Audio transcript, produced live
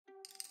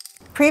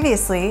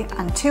Previously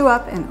on Two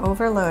Up and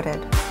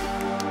Overloaded.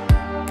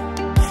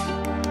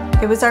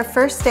 It was our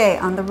first day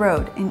on the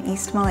road in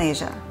East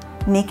Malaysia,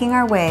 making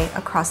our way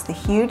across the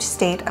huge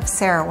state of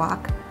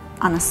Sarawak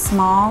on a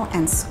small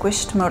and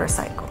squished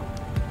motorcycle,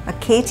 a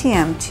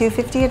KTM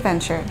 250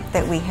 adventure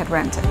that we had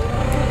rented.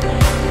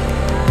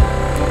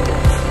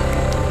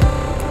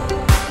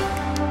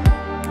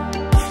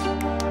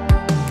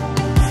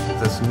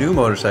 This new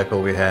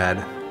motorcycle we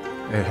had,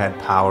 it had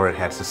power, it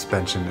had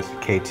suspension, it's a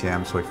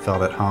KTM, so we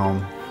felt at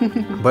home.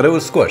 But it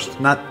was squished,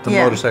 not the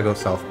motorcycle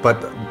itself,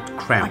 but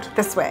cramped. Like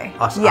this way.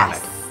 Us yes.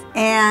 on it.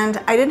 And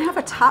I didn't have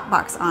a top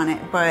box on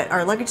it, but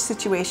our luggage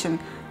situation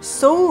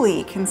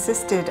solely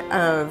consisted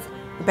of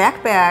the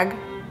back bag,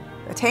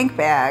 the tank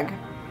bag,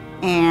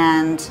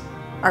 and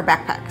our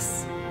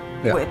backpacks,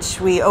 which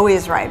we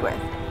always ride with.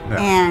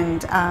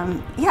 And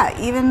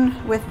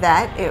even with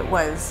that, it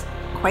was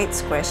quite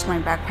squished. My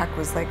backpack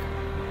was like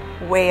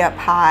way up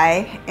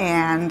high,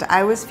 and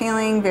I was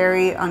feeling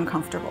very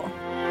uncomfortable.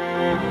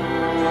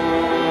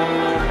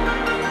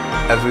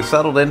 As we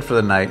settled in for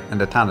the night in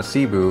the town of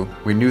Cebu,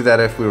 we knew that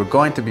if we were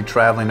going to be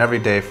traveling every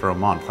day for a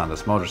month on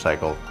this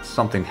motorcycle,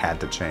 something had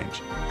to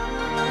change.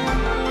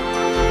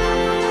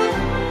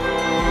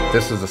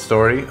 This is the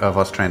story of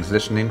us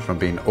transitioning from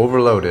being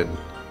overloaded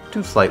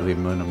to slightly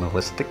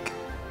minimalistic.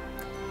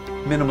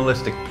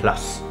 Minimalistic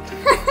plus.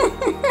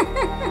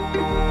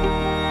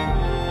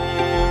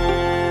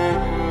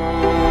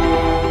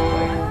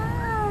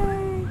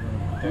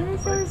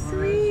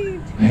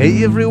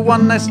 Hey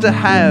everyone, nice to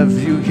have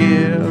you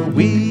here.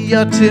 We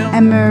are Tim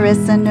and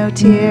Marissa, no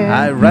tear.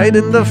 I ride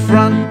in the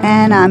front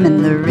and I'm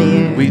in the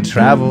rear. We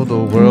travel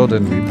the world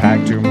and we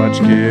pack too much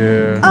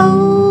gear.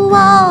 Oh,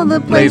 all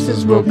the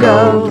places we'll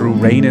go. Through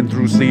rain and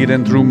through sleet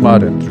and through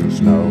mud and through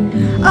snow.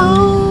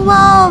 Oh,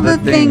 all the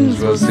things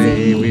we'll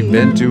see. We've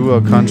been to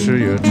a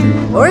country or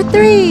two or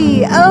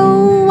three.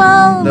 Oh,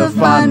 all the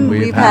fun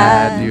we've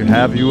had. You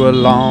have you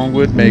along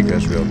would make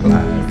us real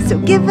glad. So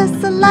give us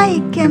a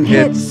like and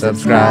hit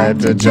subscribe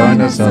to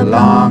join us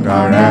along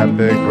our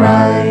epic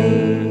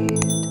ride.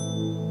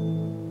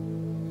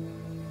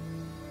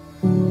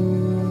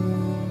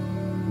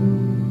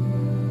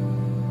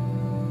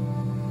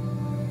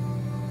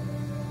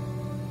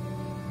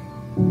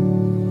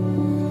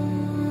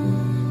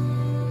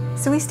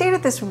 So we stayed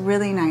at this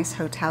really nice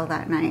hotel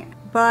that night,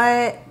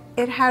 but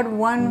it had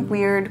one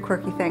weird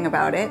quirky thing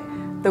about it.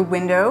 The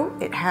window,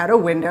 it had a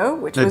window,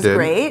 which was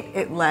great.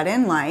 It let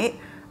in light,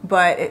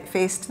 but it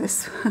faced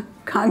this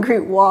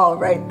concrete wall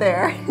right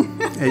there.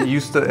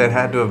 It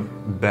had to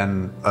have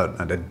been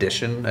an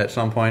addition at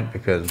some point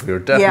because we were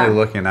definitely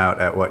looking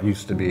out at what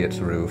used to be its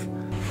roof.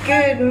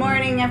 Good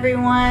morning,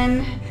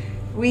 everyone.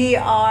 We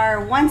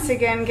are once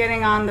again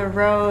getting on the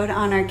road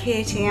on our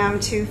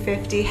KTM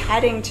 250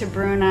 heading to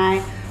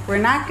Brunei. We're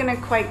not gonna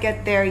quite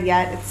get there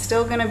yet. It's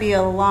still gonna be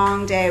a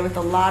long day with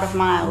a lot of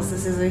miles.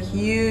 This is a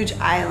huge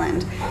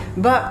island,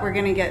 but we're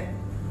gonna get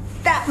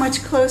that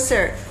much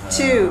closer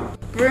to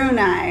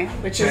Brunei,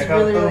 which is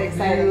really, really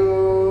exciting.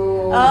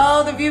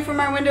 Oh, the view from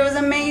our window is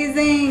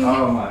amazing.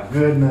 Oh my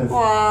goodness.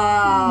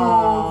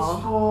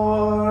 Wow.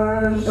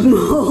 Mold spores.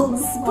 Mold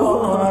spores.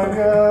 Oh my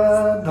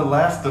god. The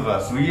Last of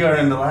Us. We are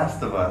in The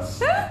Last of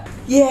Us.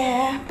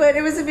 Yeah, but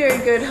it was a very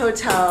good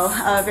hotel,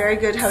 a very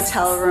good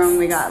hotel room.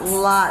 We got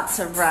lots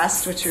of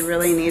rest, which we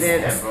really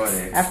needed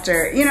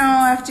after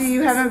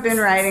you haven't been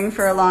riding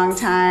for a long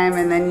time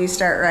and then you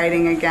start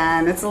riding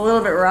again. It's a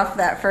little bit rough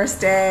that first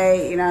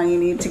day. You know, you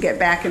need to get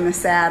back in the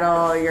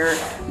saddle. Your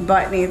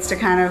butt needs to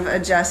kind of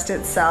adjust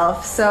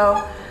itself.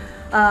 So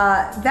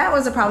that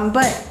was a problem.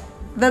 But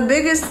the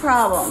biggest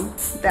problem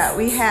that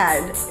we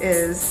had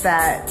is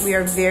that we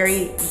are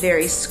very,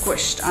 very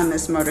squished on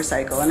this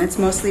motorcycle, and it's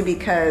mostly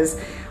because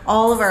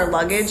all of our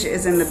luggage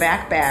is in the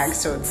back bag,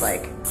 so it's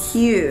like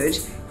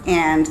huge,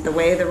 and the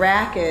way the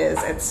rack is,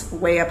 it's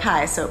way up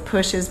high, so it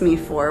pushes me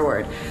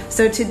forward.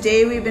 So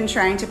today we've been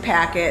trying to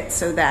pack it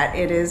so that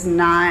it is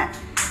not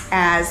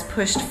as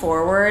pushed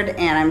forward,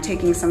 and I'm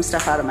taking some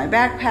stuff out of my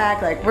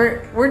backpack. Like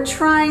we're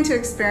trying to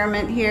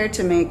experiment here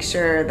to make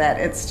sure that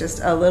it's just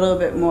a little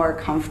bit more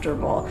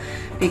comfortable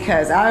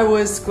because I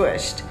was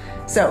squished.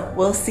 So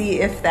we'll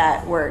see if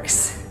that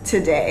works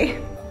today.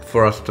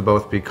 For us to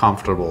both be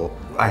comfortable,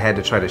 I had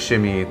to try to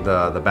shimmy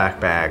the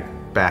backpack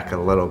back a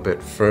little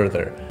bit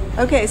further.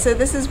 Okay, so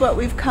this is what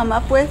we've come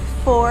up with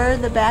for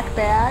the back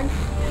bag.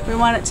 We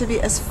want it to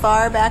be as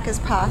far back as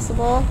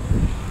possible,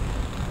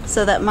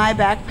 so that my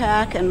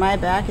backpack and my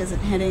back isn't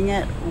hitting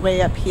it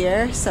way up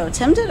here. So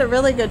Tim did a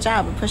really good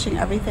job of pushing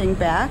everything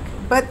back.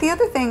 But the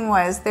other thing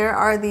was there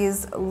are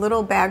these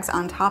little bags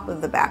on top of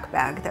the back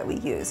bag that we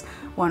use.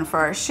 One for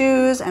our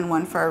shoes and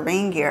one for our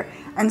rain gear.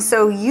 And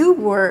so you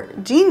were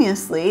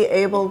geniusly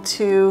able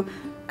to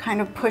kind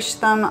of push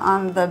them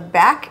on the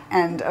back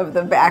end of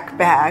the back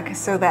bag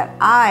so that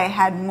I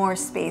had more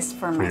space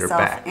for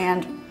myself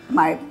and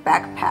my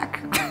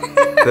backpack.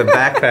 The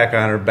backpack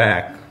on her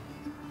back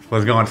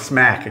was going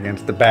smack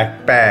against the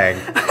back bag.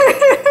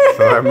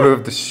 So I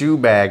moved the shoe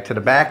bag to the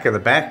back of the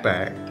back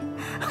bag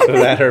so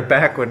that her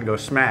back wouldn't go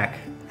smack.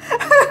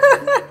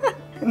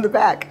 on the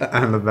back.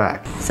 On the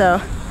back.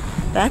 So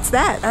that's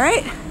that. All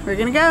right, we're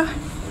gonna go.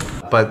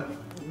 But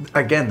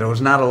again, there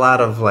was not a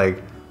lot of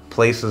like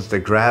places to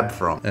grab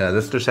from. Yeah,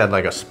 this just had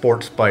like a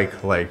sports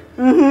bike like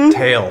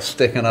tail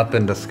sticking up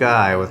in the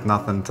sky with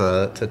nothing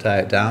to tie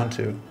it down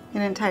to. You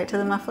didn't tie it to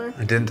the muffler?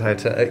 I didn't tie it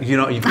to, you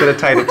know, you could have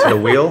tied it to the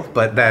wheel,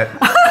 but that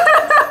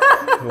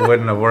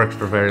wouldn't have worked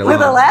for very long.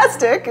 With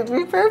elastic, it'd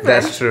be perfect.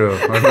 That's true,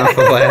 with enough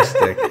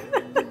elastic.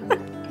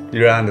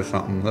 You're onto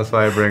something, that's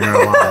why I bring her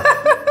along.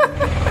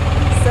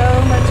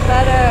 So much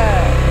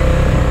better.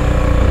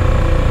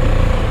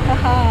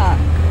 Haha,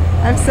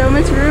 I have so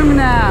much room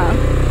now.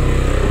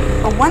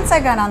 But once I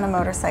got on the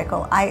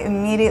motorcycle, I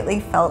immediately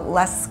felt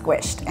less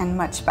squished and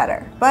much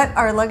better. But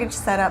our luggage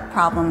setup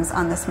problems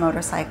on this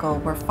motorcycle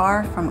were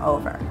far from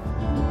over.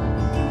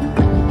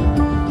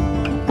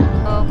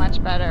 Oh,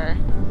 much better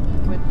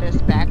with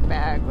this back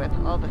bag with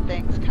all the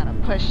things kind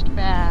of pushed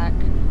back.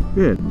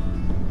 Good.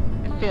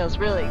 It feels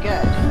really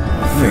good.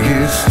 I think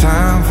it's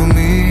time for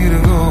me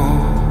to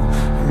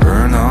go,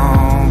 burn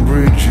all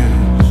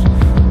bridges.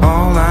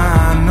 All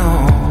I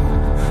know,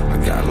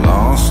 I got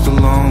lost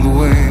along the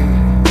way.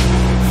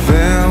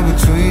 Fell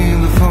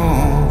between the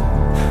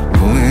foam,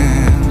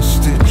 pulling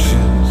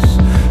stitches.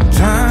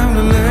 Time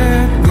to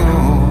let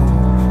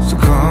go, so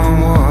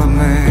come what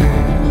may.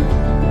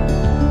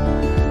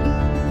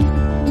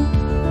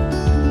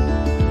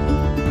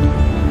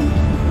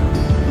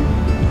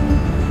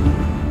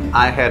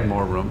 I had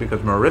more room because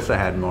Marissa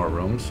had more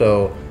room,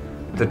 so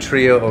the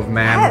trio of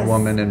man,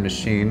 woman, and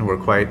machine were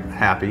quite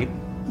happy.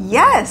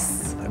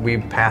 Yes! We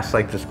passed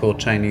like this cool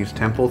Chinese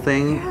temple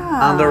thing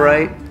on the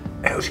right.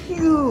 It was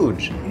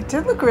huge. It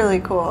did look really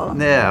cool.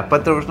 Yeah,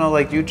 but there was no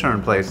like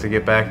U-turn place to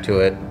get back to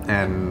it,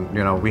 and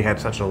you know we had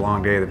such a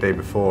long day the day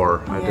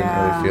before. I didn't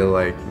really feel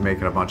like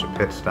making a bunch of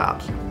pit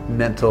stops.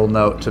 Mental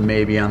note to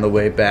maybe on the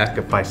way back,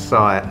 if I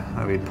saw it,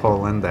 I would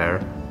pull in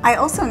there. I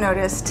also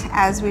noticed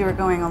as we were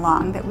going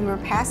along that we were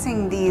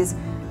passing these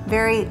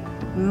very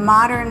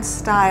modern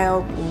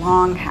styled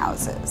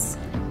longhouses.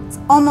 It's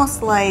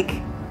almost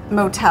like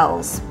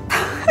motels.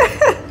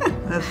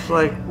 It's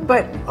like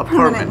but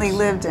permanently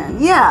lived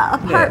in. Yeah,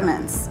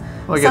 apartments.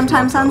 Yeah. Well,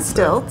 sometimes on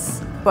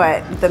stilts.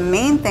 But the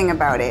main thing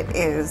about it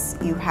is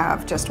you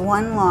have just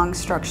one long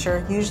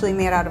structure, usually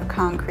made out of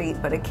concrete,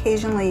 but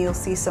occasionally you'll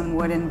see some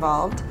wood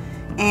involved.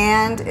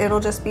 And it'll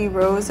just be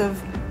rows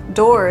of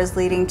doors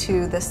leading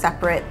to the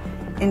separate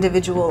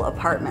individual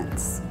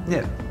apartments.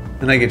 Yeah,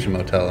 and I get your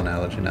motel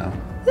analogy now.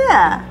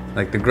 Yeah.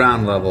 Like the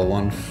ground level,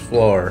 one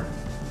floor.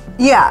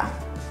 Yeah.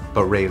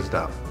 But raised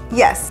up.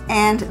 Yes,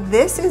 and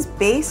this is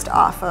based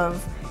off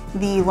of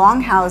the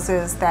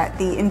longhouses that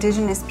the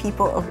indigenous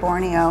people of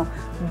Borneo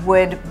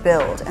would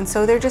build. And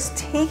so they're just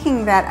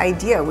taking that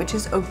idea, which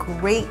is a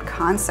great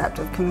concept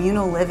of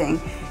communal living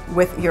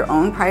with your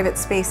own private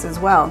space as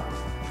well,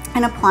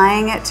 and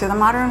applying it to the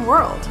modern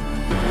world.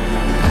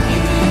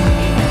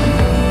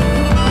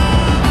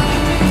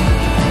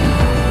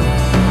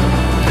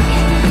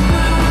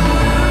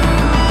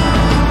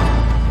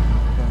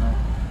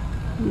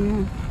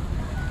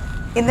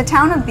 In the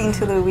town of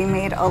Bintulu, we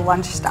made a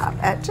lunch stop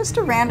at just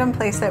a random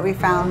place that we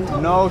found.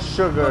 No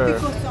sugar.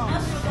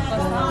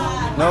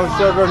 No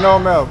sugar, no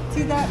milk.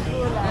 Tidak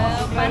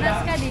gula.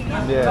 Panas kah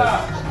dingin? Yes.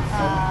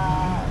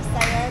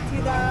 Saya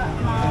tidak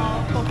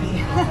mau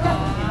kopi.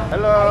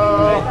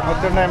 Hello.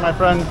 What's your name, my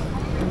friend?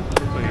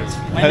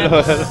 My name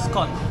is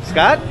Scott.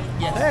 Scott?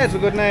 Yes. Hey, it's a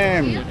good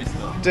name.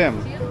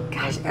 Tim.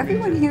 Gosh,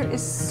 everyone here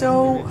is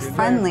so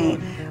friendly.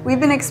 We've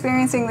been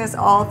experiencing this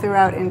all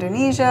throughout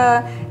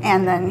Indonesia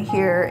and then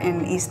here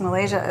in East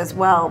Malaysia as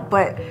well,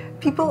 but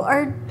people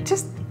are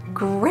just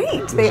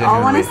great. They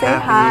all want to say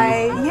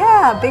hi.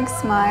 Yeah, big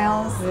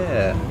smiles.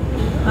 Yeah.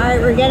 All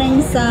right, we're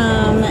getting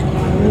some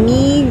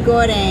mie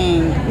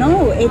goreng.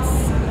 No,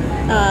 it's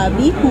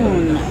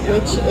bihun,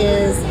 which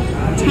is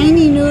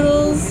tiny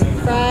noodles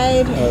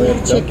fried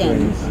with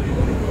chicken.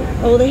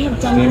 Oh, they have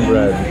dumplings. Steamed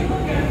bread.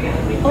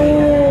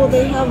 Oh,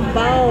 they have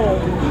bao.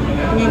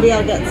 Maybe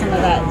I'll get some of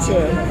that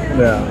too.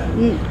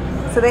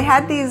 Yeah. So they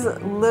had these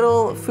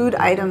little food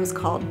items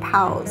called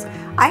paos.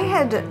 I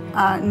had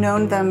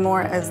known them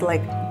more as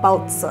like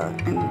baozi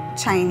in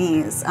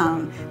Chinese.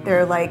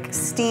 They're like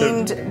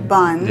steamed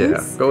buns.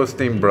 Yeah, go with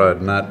steamed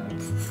bread, not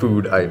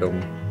food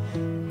item.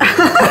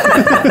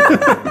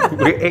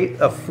 We ate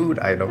a food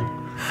item.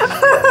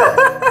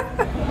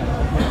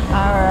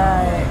 All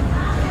right.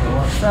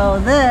 So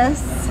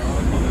this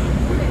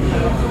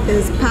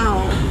is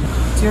pao.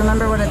 Do you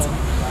remember what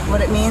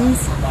it means?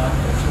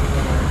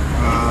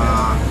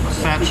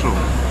 Satchel.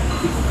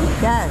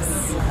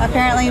 Yes.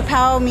 Apparently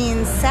pao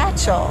means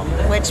satchel,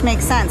 which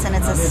makes sense, and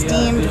it's a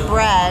steamed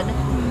bread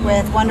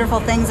with wonderful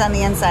things on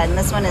the inside, and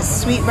this one is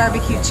sweet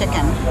barbecue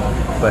chicken.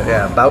 But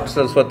yeah,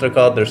 baozi is what they're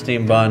called. They're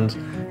steamed buns.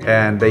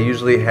 And they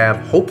usually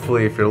have,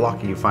 hopefully if you're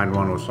lucky, you find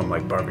one with some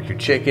like barbecue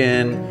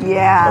chicken.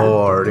 Yeah.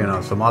 Or, you know,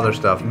 some other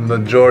stuff.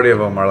 Majority of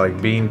them are like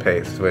bean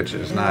paste, which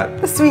is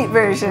not... The sweet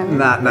version.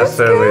 Not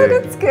necessarily... It's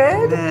good, it's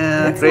good.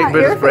 Yeah, it's Great not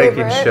British your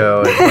Breaking favorite.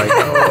 Show. It's like,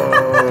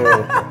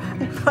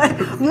 oh...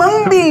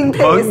 Mung bean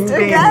paste Mung bean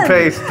again.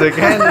 paste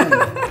again.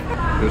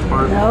 This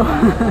part? No.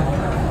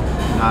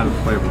 Not as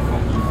flavorful.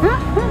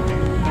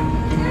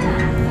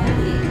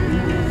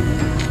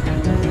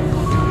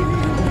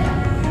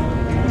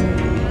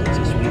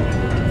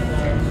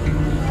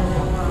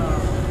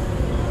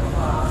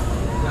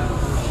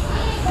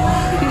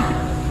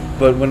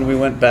 But when we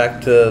went back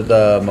to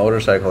the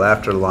motorcycle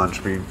after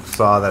lunch, we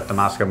saw that the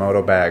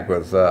Masakamoto bag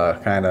was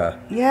kind of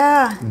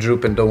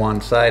drooping to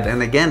one side.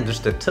 And again,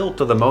 just the tilt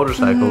of the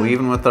motorcycle,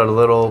 even with our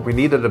little, we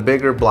needed a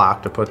bigger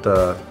block to put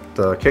the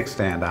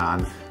kickstand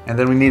on. And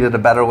then we needed a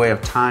better way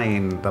of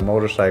tying the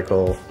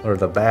motorcycle or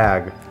the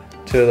bag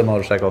to the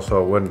motorcycle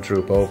so it wouldn't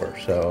droop over.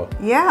 So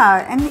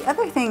yeah, and the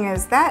other thing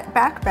is that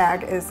back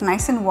bag is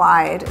nice and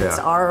wide. It's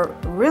our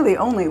really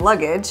only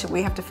luggage.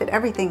 We have to fit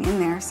everything in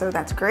there, so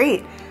that's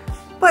great.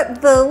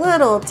 But the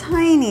little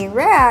tiny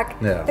rack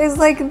is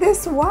like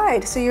this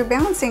wide. So you're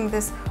balancing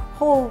this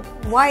whole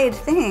wide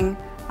thing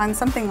on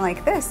something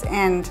like this,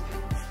 and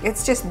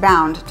it's just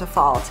bound to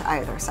fall to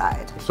either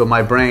side. So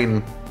my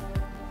brain,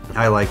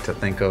 I like to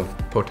think of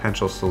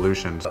potential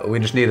solutions. We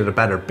just needed a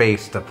better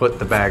base to put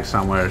the bag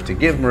somewhere, to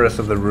give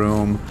Marissa the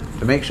room,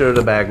 to make sure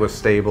the bag was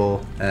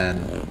stable,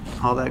 and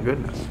all that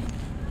goodness.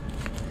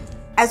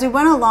 As we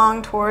went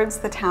along towards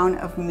the town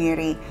of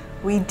Miri,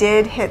 we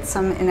did hit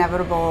some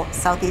inevitable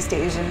Southeast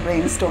Asian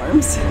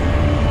rainstorms.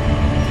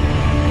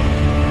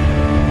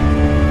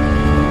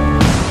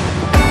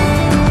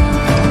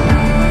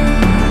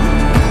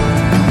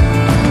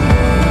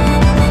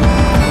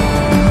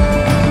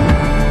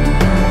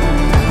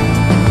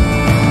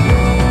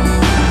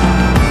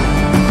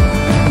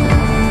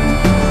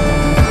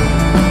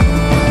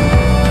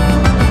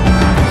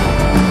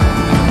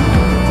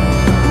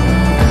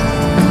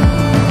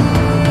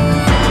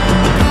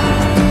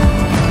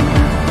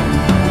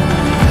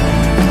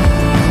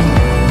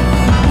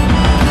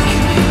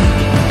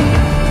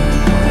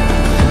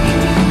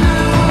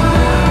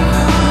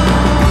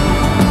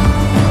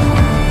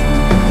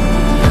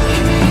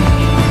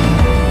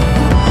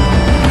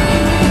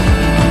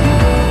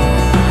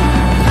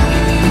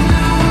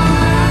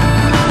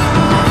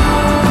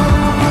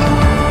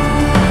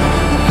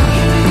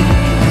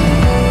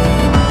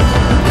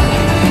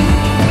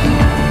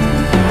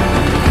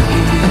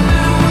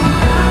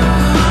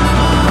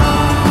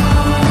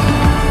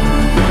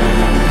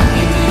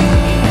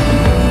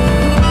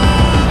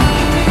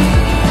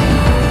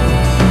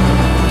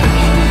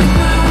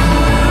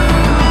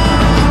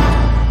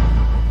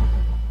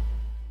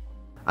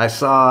 I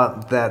saw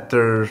that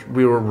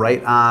we were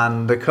right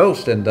on the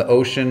coast, and the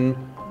ocean,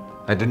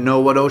 I didn't know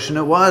what ocean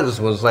it was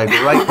like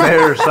right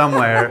there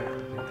somewhere.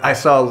 I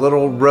saw a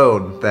little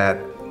road that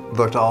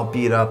looked all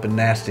beat up and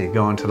nasty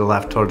going to the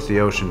left towards the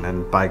ocean,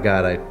 and by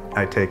God,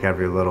 I take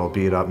every little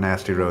beat up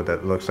nasty road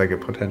that looks like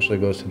it potentially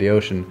goes to the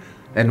ocean.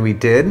 And we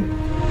did.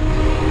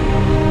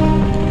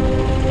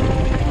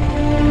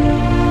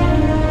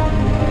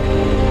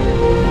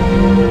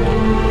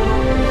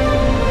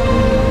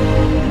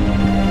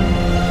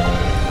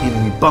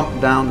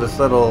 Bumped down this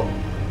little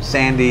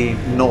sandy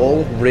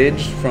knoll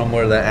ridge from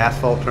where the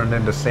asphalt turned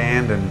into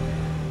sand and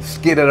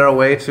skidded our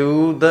way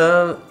to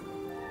the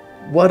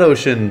what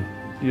ocean?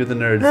 You're the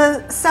nerd.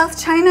 The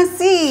South China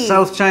Sea.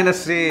 South China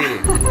Sea.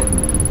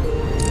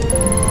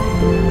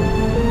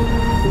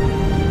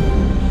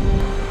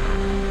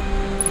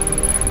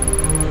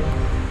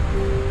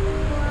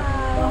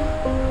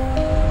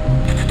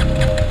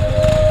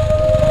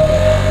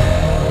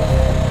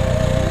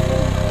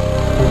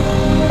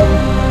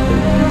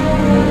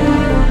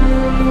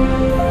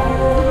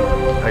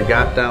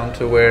 Got down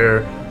to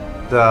where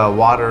the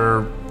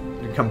water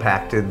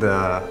compacted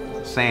the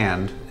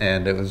sand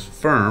and it was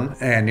firm,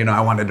 and you know,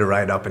 I wanted to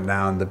ride up and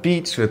down the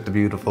beach with the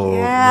beautiful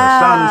the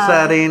sun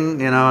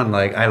setting, you know, and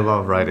like I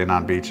love riding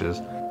on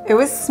beaches. It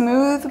was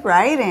smooth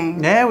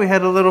riding. Yeah, we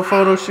had a little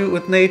photo shoot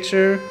with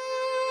nature.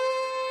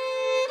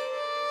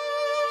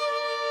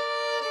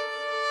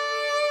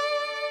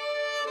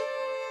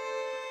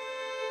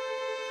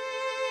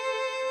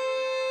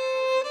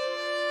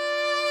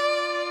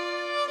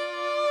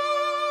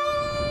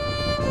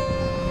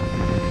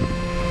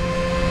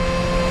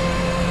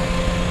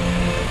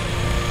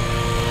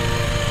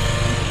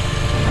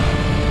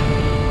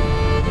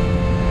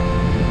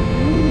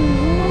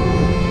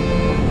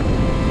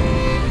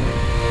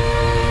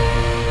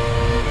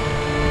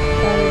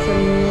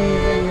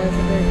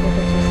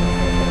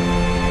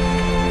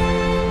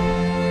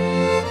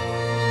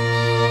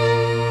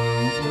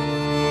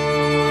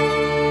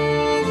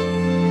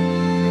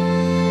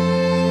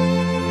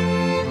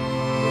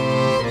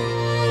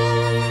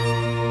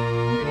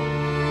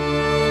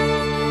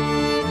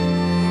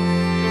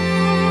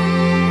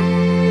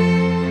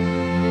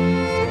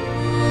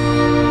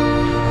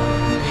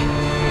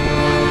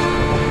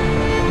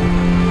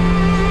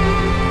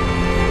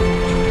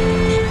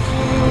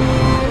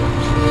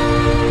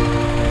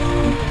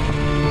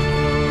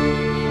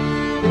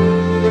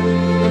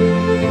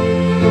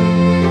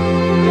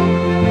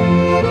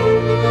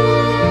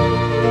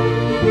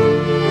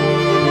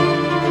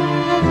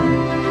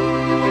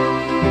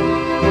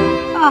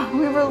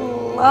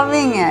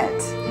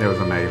 it. It was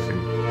amazing.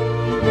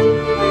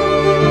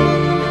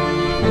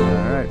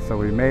 All right, so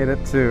we made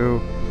it to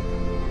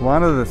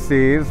one of the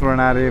seas. We're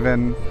not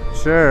even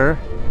sure.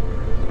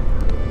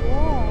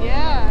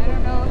 Yeah, I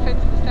don't know if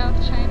it's the South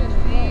China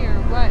Sea or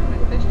what,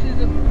 but this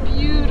is a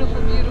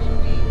beautiful, beautiful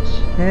beach.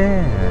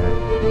 Yeah.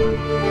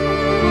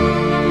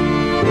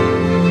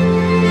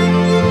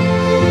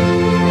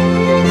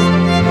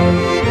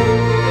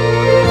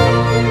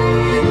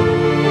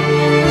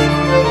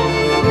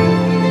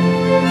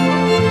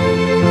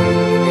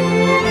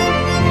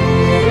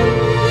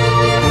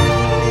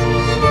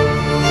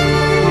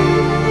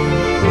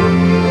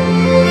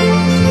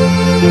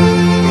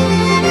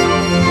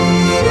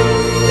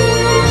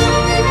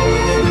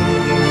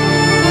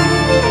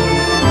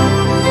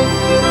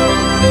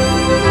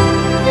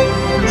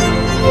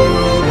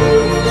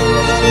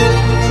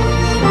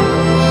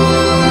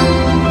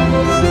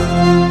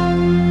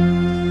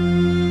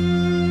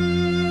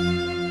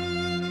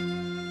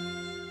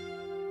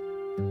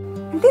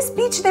 This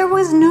beach, there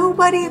was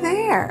nobody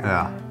there.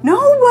 Yeah.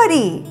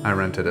 Nobody. I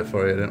rented it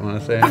for you. Didn't want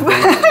to say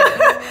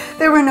anything.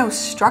 There were no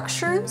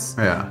structures.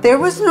 Yeah. There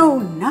was no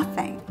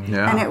nothing.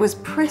 Yeah. And it was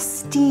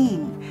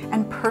pristine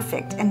and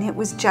perfect. And it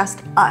was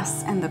just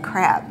us and the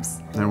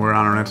crabs. And we're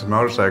on a rented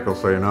motorcycle,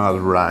 so you know I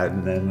was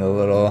riding in the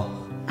little,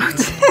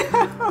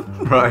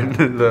 riding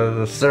in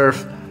the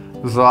surf.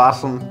 It was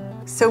awesome.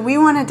 So we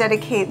want to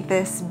dedicate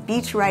this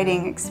beach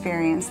riding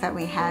experience that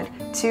we had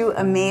to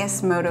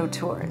Emmaus Moto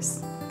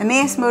Tours.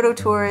 Emmaus Moto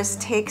Tours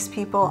takes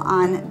people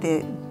on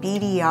the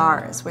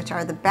BDRs, which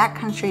are the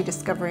backcountry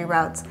discovery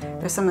routes.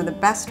 They're some of the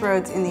best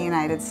roads in the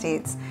United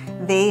States.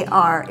 They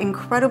are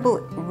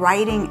incredible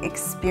riding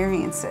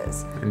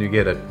experiences. And you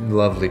get a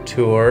lovely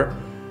tour.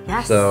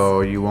 Yes.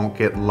 So you won't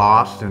get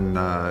lost. And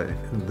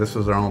this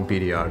was our own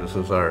BDR. This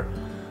was our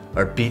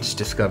beach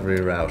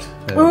discovery route.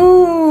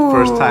 Ooh.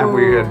 First time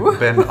we had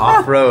been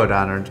off-road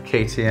on our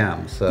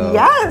KTM. So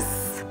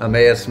Yes.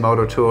 Emmaus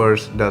Moto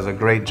Tours does a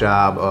great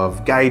job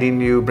of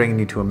guiding you, bringing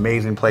you to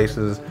amazing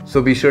places.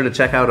 So be sure to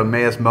check out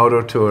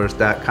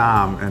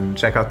emmausmototours.com and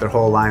check out their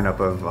whole lineup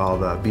of all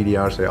the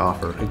BDRs they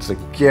offer. It's a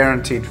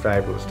guaranteed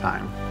fabulous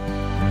time.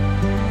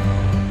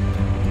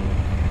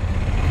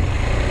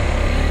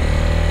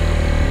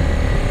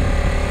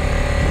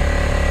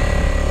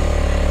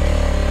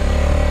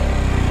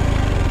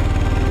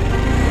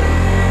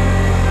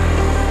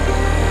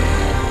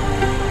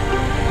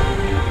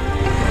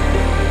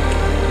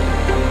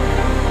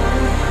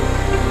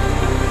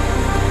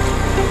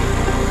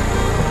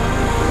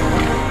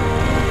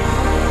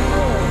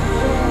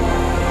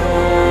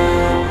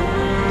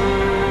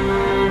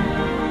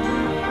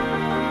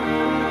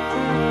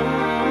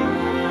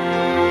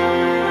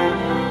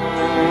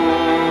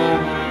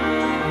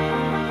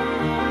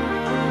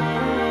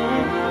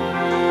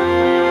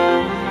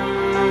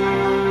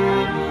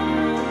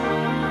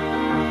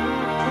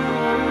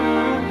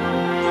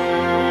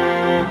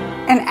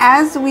 And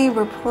as we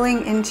were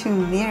pulling into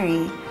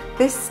Miri,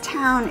 this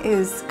town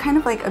is kind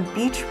of like a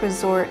beach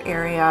resort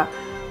area.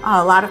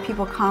 A lot of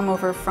people come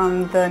over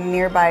from the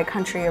nearby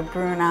country of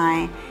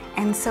Brunei,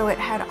 and so it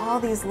had all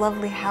these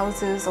lovely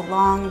houses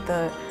along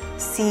the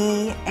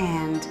sea,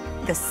 and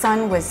the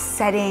sun was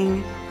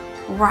setting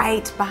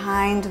right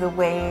behind the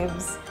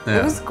waves. Yeah.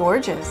 It was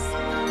gorgeous.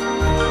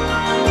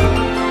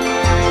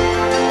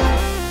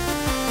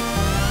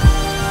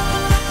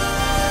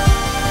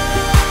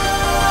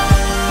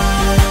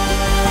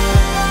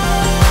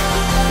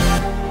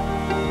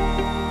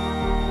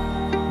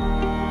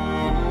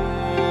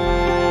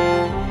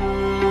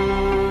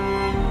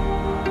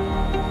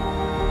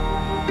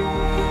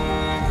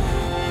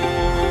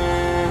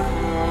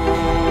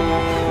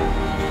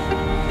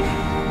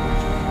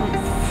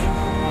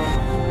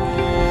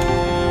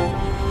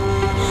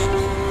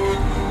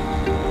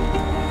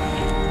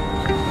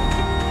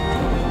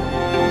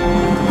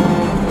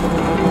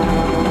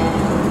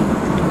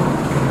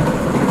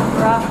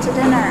 To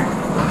dinner.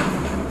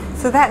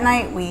 So that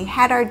night we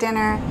had our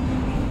dinner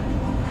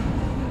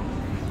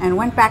and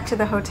went back to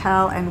the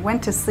hotel and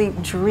went to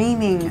sleep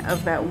dreaming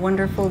of that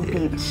wonderful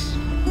beach.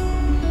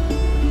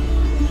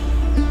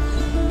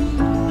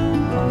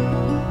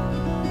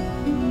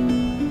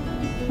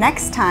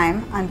 Next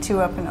time on Two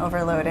Up and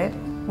Overloaded,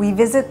 we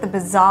visit the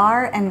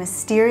bizarre and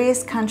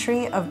mysterious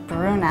country of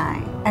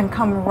Brunei and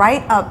come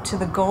right up to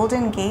the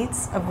golden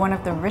gates of one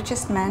of the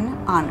richest men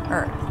on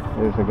earth.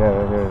 There's a guy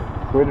right here.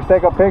 Can we just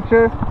take a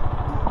picture?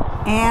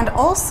 And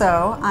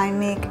also, I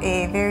make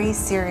a very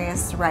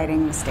serious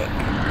writing mistake.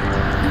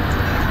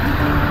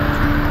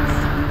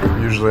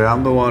 Usually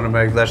I'm the one who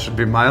makes, that should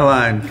be my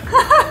line.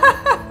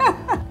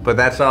 But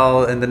that's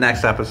all in the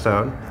next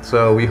episode.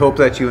 So we hope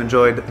that you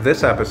enjoyed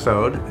this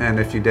episode. And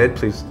if you did,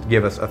 please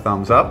give us a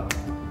thumbs up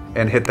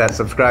and hit that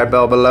subscribe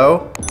bell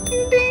below.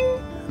 Ding, ding.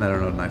 And I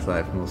don't know, nice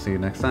life. And we'll see you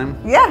next time.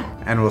 Yeah.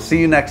 And we'll see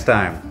you next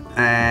time.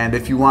 And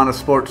if you want to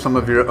sport some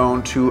of your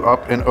own Two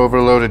Up and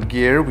Overloaded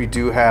gear, we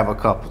do have a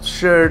couple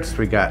shirts,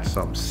 we got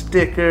some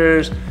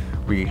stickers,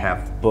 We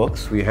have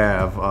books. We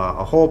have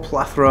a whole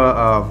plethora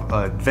of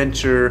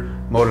adventure,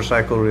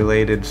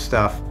 motorcycle-related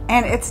stuff.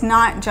 And it's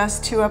not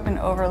just 2UP and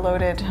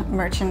Overloaded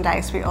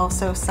merchandise. We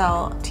also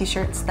sell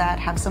t-shirts that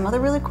have some other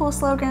really cool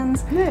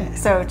slogans. Yeah.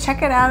 So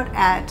check it out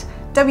at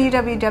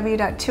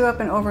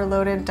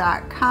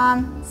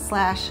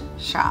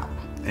www.2upandoverloaded.com/shop.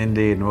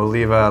 Indeed, and we'll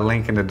leave a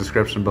link in the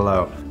description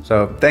below.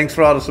 So thanks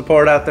for all the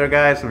support out there,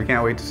 guys, and we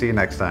can't wait to see you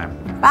next time.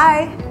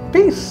 Bye.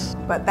 Peace.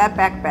 But that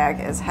back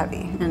bag is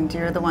heavy, and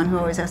you're the one who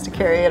always has to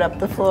carry it up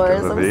the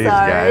floors. I'm These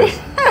sorry. guys,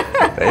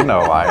 they know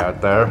why out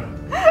there.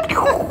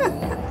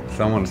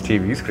 Someone's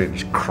TV screen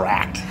just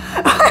cracked.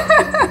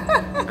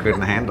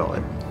 Couldn't handle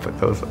it. Put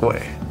those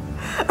away.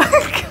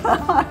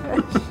 Gosh.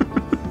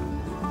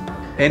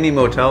 Any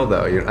motel,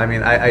 though,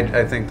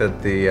 I think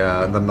that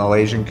the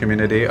Malaysian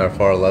community are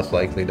far less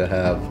likely to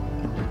have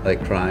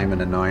like crime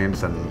and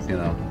annoyance, and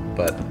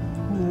but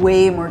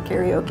Way more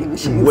karaoke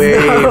machines. way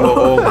though. more.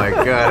 Oh my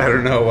God, I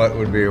don't know what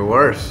would be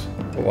worse.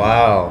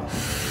 Wow,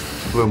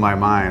 blew my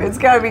mind. It's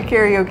got to be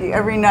karaoke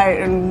every night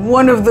in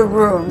one of the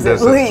rooms,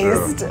 This at is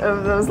least,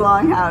 of those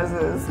long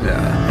houses.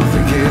 Yeah. I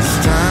think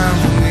it's time